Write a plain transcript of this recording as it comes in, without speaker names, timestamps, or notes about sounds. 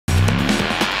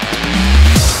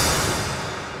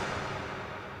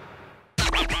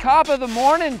Top of the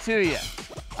morning to you.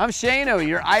 I'm Shane,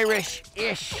 your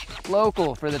Irish-ish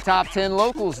local for the top 10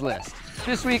 locals list.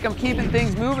 This week I'm keeping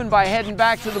things moving by heading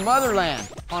back to the motherland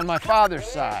on my father's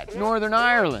side, Northern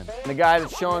Ireland. The guy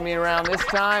that's showing me around this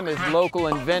time is local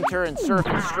inventor and surf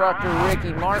instructor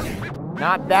Ricky Martin.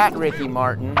 Not that Ricky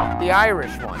Martin, the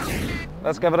Irish one.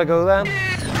 Let's give it a go then.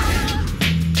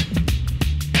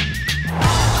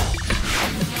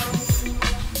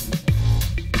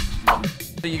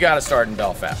 You gotta start in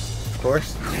Belfast. Of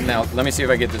course. Now, let me see if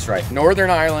I get this right.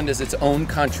 Northern Ireland is its own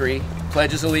country,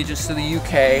 pledges allegiance to the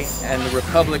UK, and the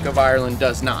Republic of Ireland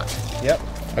does not. Yep.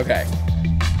 Okay.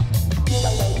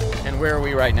 And where are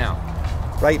we right now?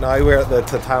 Right now we're at the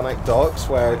Titanic docks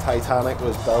where Titanic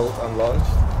was built and launched.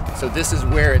 So this is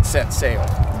where it set sail?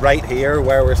 Right here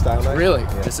where we're standing. Really?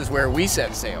 Yeah. This is where we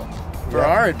set sail for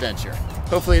our adventure.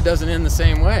 Hopefully it doesn't end the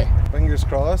same way. Fingers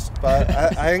crossed, but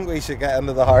I think we should get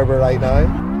into the harbour right now.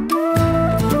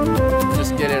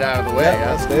 Just get it out of the way,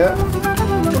 Yeah, let's do it.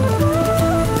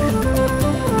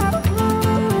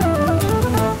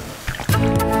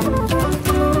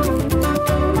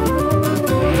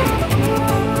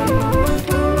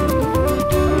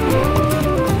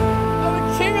 I'm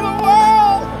the king of the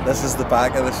world! This is the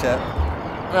back of the ship.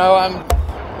 No,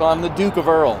 I'm the Duke of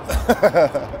Earl.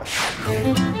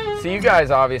 So you guys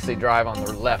obviously drive on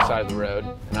the left side of the road,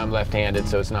 and I'm left-handed,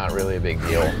 so it's not really a big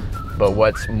deal. But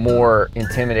what's more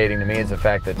intimidating to me is the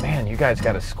fact that, man, you guys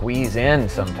gotta squeeze in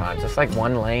sometimes. It's like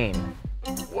one lane.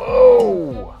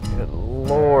 Whoa! Good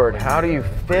Lord, how do you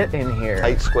fit in here?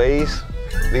 Tight squeeze.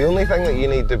 The only thing that you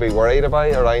need to be worried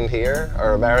about around here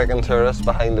are American tourists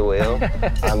behind the wheel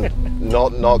and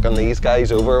not knocking these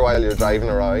guys over while you're driving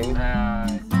around.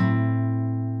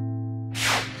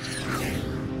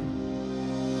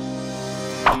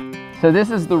 So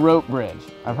this is the rope bridge.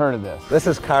 I've heard of this. This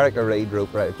is Carrick-A-Rede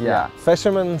rope bridge. Yeah.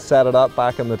 Fishermen set it up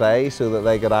back in the day so that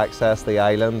they could access the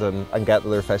island and get to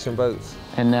their fishing boats.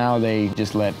 And now they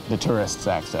just let the tourists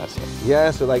access it.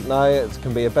 Yeah, so like now it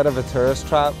can be a bit of a tourist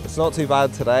trap. It's not too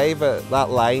bad today, but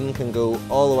that line can go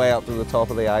all the way up to the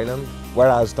top of the island.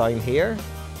 Whereas down here,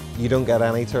 you don't get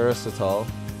any tourists at all.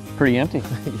 Pretty empty.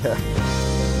 Yeah.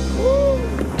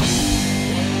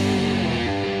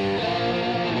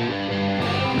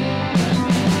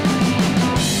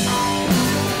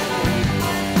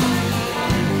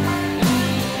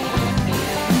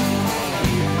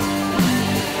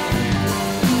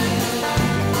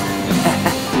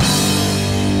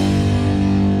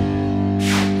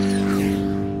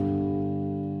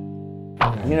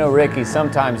 You know, Ricky,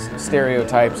 sometimes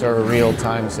stereotypes are a real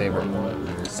time saver.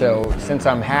 So since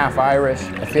I'm half Irish,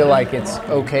 I feel like it's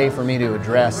okay for me to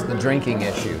address the drinking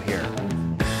issue here.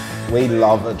 We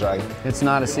love a drink. It's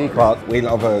not a secret. But we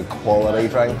love a quality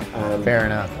drink. Fair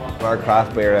enough. Our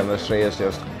craft beer industry is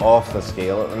just off the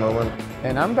scale at the moment.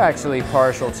 And I'm actually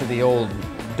partial to the old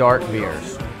dark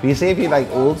beers. But you see, if you like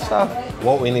old stuff,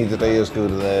 what we need to do is go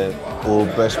to the old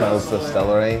Bushmillls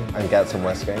distillery and get some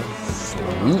whiskey.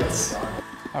 Sweet.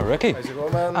 Oh, Ricky. How's it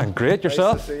going, man? I'm great,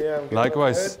 yourself? Nice to see you.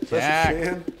 Likewise. Jack.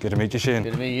 Good to meet you, Shane.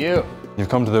 Good to meet you. You've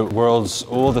come to the world's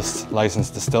oldest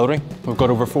licensed distillery. We've got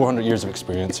over 400 years of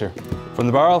experience here. From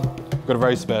the barrel, we've got a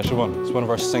very special one. It's one of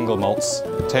our single malts.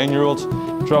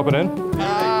 10-year-old. Drop it in.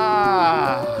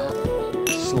 Ah!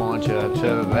 Just launch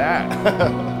to that.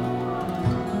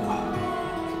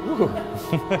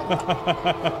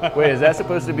 Wait, is that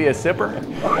supposed to be a sipper?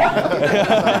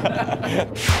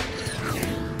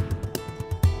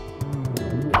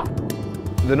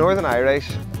 The Northern Irish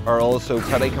are also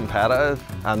pretty competitive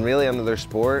and really into their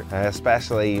sport,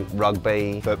 especially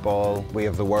rugby, football. We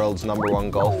have the world's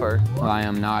 #1 golfer. Well, I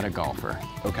am not a golfer.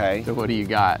 Okay. So what do you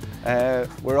got?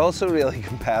 We're also really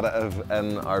competitive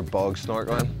in our bog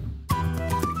snorkeling.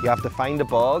 You have to find a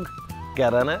bog,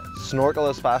 get in it, snorkel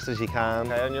as fast as you can.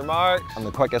 Okay, on your marks. And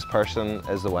the quickest person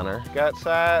is the winner. Get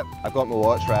set. I've got my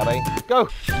watch ready. Go.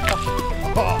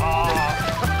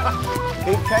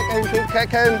 Keep kicking, keep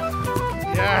kicking.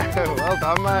 Yeah, well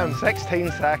done, man.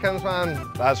 16 seconds, man.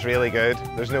 That's really good.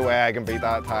 There's no way I can beat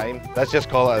that time. Let's just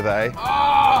call it a day.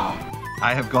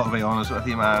 I have got to be honest with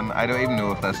you, man. I don't even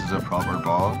know if this is a proper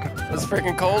bog. It's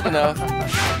freaking cold enough.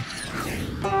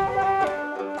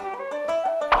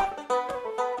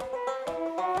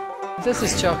 This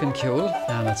is Chalk and Ceol,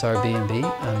 and it's our B&B,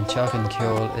 and Chalk and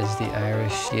Ceol is the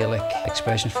Irish Gaelic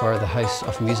expression for the house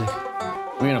of music.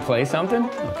 We gonna play something?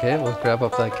 Okay, we'll grab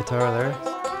up that guitar there.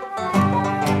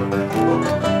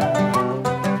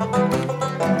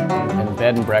 And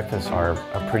bed and breakfast are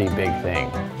a pretty big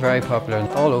thing. Very popular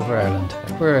all over Ireland.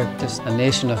 We're just a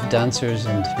nation of dancers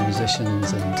and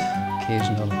musicians and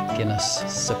occasional Guinness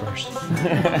sippers.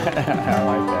 I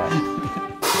like that.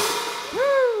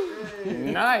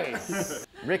 Nice.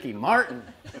 Ricky Martin.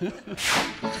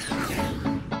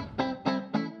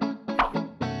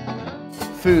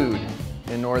 Food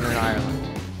in Northern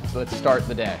Ireland. So let's start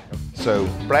the day. So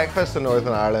breakfast in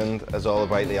Northern Ireland is all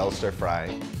about the Ulster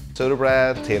fry. Soda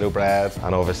bread, potato bread,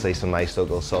 and obviously some nice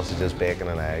local sausages, bacon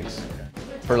and eggs.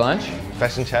 For lunch?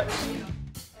 Fish and chips.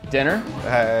 Dinner?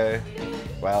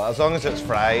 Well, as long as it's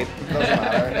fried, it doesn't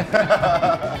matter.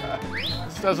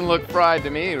 This doesn't look fried to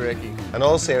me, Ricky. In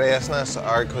all seriousness,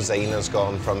 our cuisine has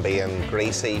gone from being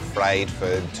greasy, fried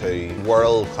food to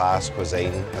world-class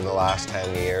cuisine in the last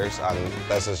 10 years, and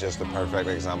this is just a perfect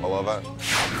example of it.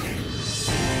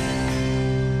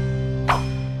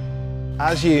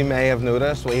 As you may have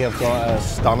noticed, we have got a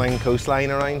stunning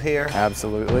coastline around here.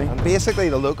 Absolutely. And basically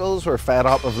the locals were fed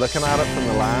up of looking at it from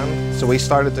the land, so we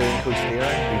started doing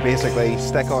coasteering. We basically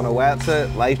stick on a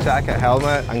wetsuit, life jacket,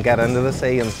 helmet, and get into the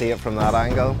sea and see it from that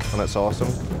angle, and it's awesome.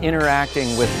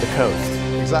 Interacting with the coast.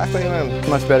 Exactly, man.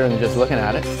 Much better than just looking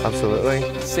at it. Absolutely.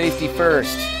 Safety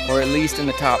first, or at least in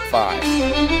the top 5.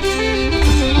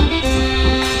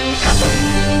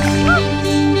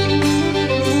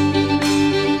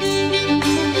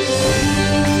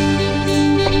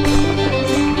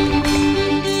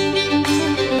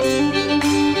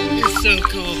 So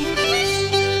cool.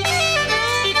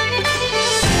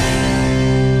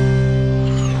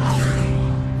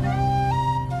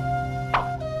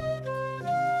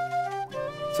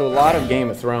 So a lot of Game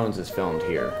of Thrones is filmed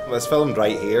here. Well, it's filmed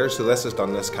right here, so this is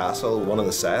Dundas Castle, one of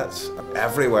the sets.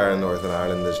 Everywhere in Northern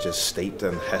Ireland is just steeped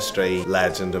in history,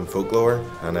 legend and folklore,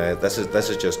 and this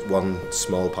is just one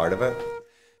small part of it.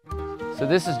 So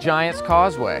this is Giant's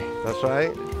Causeway. That's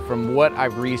right. From what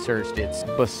I've researched, it's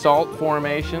basalt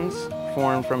formations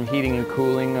formed from heating and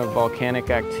cooling of volcanic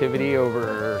activity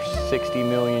over 60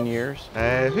 million years.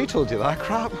 Who told you that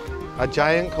crap? A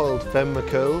giant called Finn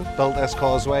McCool built this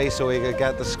causeway so he could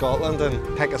get to Scotland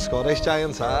and kick a Scottish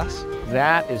giant's ass.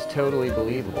 That is totally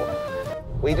believable.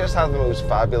 We just have the most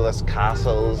fabulous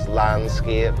castles,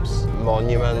 landscapes,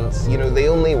 monuments. You know, the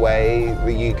only way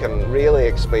that you can really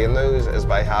explain those is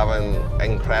by having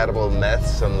incredible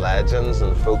myths and legends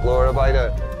and folklore about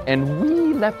it. And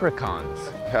wee leprechauns.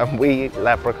 And we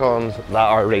leprechauns that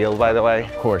are real, by the way.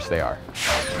 Of course they are.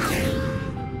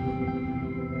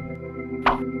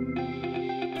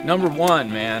 Number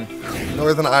 1, man.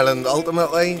 Northern Ireland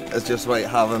ultimately is just about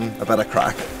having a bit of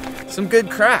crack. Some good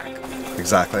crack.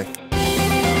 Exactly.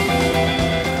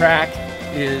 Crack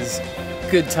is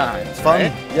good times. Fun,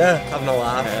 right? yeah, having a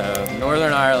laugh.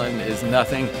 Northern Ireland is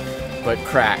nothing but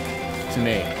crack to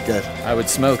me. Good. I would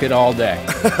smoke it all day.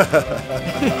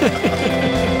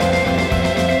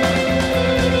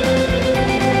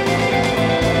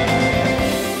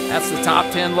 That's the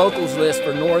top 10 locals list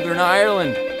for Northern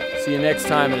Ireland. See you next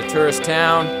time in a tourist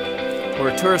town or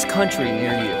a tourist country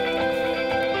near you.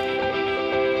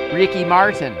 Ricky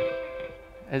Martin.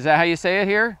 Is that how you say it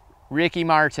here? Ricky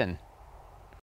Martin.